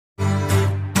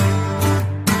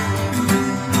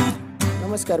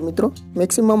नमस्कार मित्रों,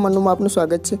 मैक्सिमम मनु में आपनु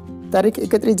स्वागत है। तारीख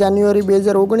 31 जान्युआरी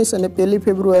 2019 और 1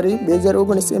 फेब्रुआरी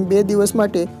 2019 एम 2 दिवस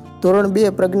माटे ધોરણ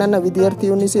 2 પ્રજ્ઞાના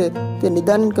વિદ્યાર્થીઓની છે તે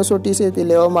નિદાન કસોટી છે તે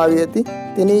લેવામાં આવી હતી।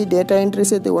 તેની ડેટા એન્ટ્રી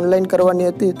છે તે ઓનલાઈન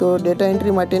કરવાની હતી। તો ડેટા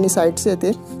એન્ટ્રી માટેની સાઇટ છે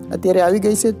તે અત્યારે આવી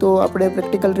ગઈ છે। તો આપણે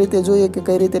પ્રેક્ટિકલ રીતે જોઈએ કે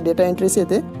કઈ રીતે ડેટા એન્ટ્રી છે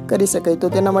તે કરી શકાય।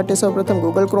 તો તેના માટે સૌપ્રથમ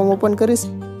ગૂગલ ક્રોમ ઓપન કરીશ।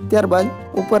 ત્યારબાદ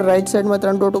ઉપર રાઈટ સાઈડમાં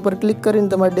 3 ડોટ ઉપર ક્લિક કરીને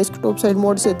તમારે ડેસ્કટોપ સાઇડ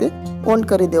મોડ છે તે ઓન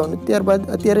કરી દેવાનું। ત્યારબાદ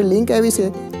અત્યારે લિંક આવી છે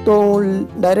તો હું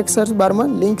ડાયરેક્ટ સર્ચ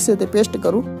બારમાં લિંક છે તે પેસ્ટ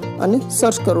કરું અને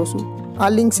સર્ચ કરું છું। આ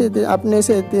લિંક છે તે આપને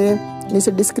છે તે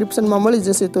નીચે ડિસ્ક્રિપ્શનમાં મળી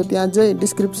જશે। તો ત્યાં જઈ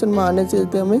ડિસ્ક્રિપ્શનમાં આને છે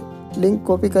તે અમે લિંક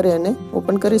કોપી કરી અને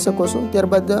ઓપન કરી શકો છો।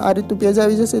 ત્યારબાદ આ રીતનું પેજ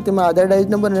આવી જશે। તેમાં આધાર ડાયજ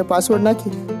નંબર અને પાસવર્ડ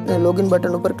નાખી અને લોગિન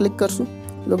બટન ઉપર ક્લિક કરશું।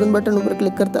 લોગિન બટન ઉપર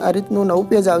ક્લિક કરતાં આ રીતનું નવું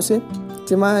પેજ આવશે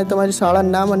જેમાં તમારી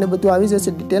શાળાનું નામ અને બધું આવી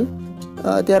જશે ડિટેલ।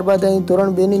 ત્યારબાદ અહીં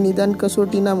ધોરણ 2ની નિદાન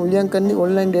કસોટીના મૂલ્યાંકનની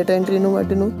ઓનલાઈન ડેટા એન્ટ્રીનું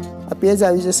માટેનું આ પેજ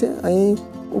આવી જશે। અહીં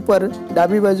ઉપર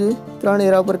ડાબી બાજુ 3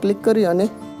 એરા ઉપર ક્લિક કરી અને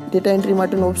डेटा एंट्री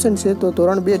माटेનું ऑप्शन है। तो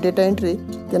धोरण 2 डेटा एंट्री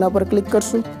तेना पर क्लिक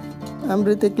करशुं। आम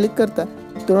रीते क्लिक करता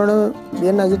धोरण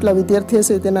 2 ना जेटला विद्यार्थी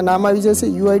हशे तेना नाम आवी जशे,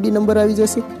 यूआईडी नंबर आवी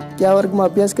जशे, क्या वर्ग में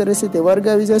अभ्यास करे छे ते वर्ग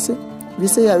आवी जशे,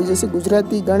 विषय आवी जशे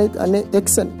गुजराती, गणित अने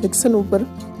एक्शन उपर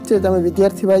छे तमे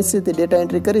विद्यार्थी वाइज छे ते डेटा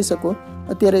एंट्री करी शको।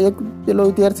 अत्यारे एक पेलो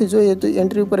विद्यार्थी जोईए तो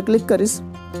एंट्री पर क्लिक करीश।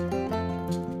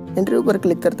 एंट्री पर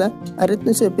क्लिक करता आ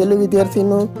रीतनुं छे पेलो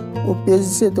विद्यार्थीनुं पेज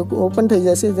है तो ओपन थई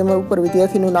जशे जेमां उपर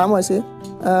विद्यार्थीनुं नाम हशे।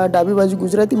 डाबी बाजू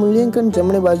गुजराती मूल्यांकन,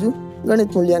 जमणे बाजू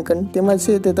गणित मूल्यांकन। तेमां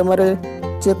छे ते तमारे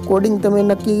जे कोडिंग तमे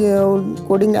नक्की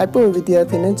कोडिंग आप्यो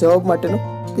विद्यार्थीने जवाब माटेनो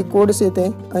ते कोड छे ते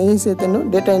અહીં છે તેનો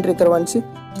ડેટા એન્ટ્રી કરવાની છે।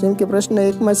 જેમ કે પ્રશ્ન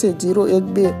 1 માં છે 0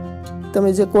 1 2 તમે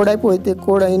જે કોડ આપ્યો હોય તે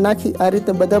કોડ અહીં નાખી આ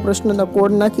રીતે બધા પ્રશ્નોના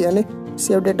કોડ નાખી અને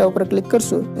સેવ ડેટા ઉપર ક્લિક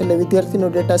કરશો એટલે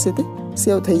વિદ્યાર્થીનો ડેટા છે તે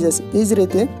સેવ થઈ જશે। એ જ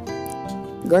રીતે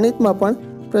ગણિતમાં પણ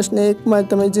પ્રશ્ન 1 માં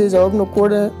તમે જે જવાબનો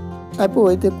કોડ આપ્યો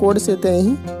હોય તે કોડ છે તે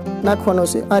અહીં નાખવાનો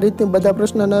છે। આ રીતે બધા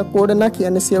પ્રશ્નોના કોડ નાખી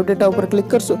અને સેવ ડેટા ઉપર ક્લિક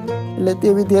કરશો એટલે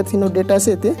તે વિદ્યાર્થીનો ડેટા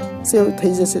છે તે સેવ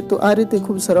થઈ જશે। તો આ રીતે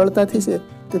ખૂબ સરળતાથી છે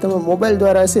તે તમે મોબાઈલ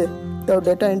દ્વારા છે તો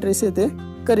ડેટા એન્ટ્રી છે તે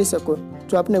કરી શકો।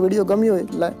 જો આપને વિડીયો ગમ્યો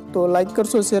હોય તો લાઈક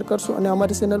કરશો, શેર કરશો અને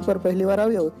અમારી ચેનલ પર પહેલી વાર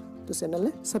આવ્યા હોય તો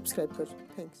ચેનલને સબસ્ક્રાઈબ કરશો।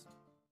 થેન્ક્સ।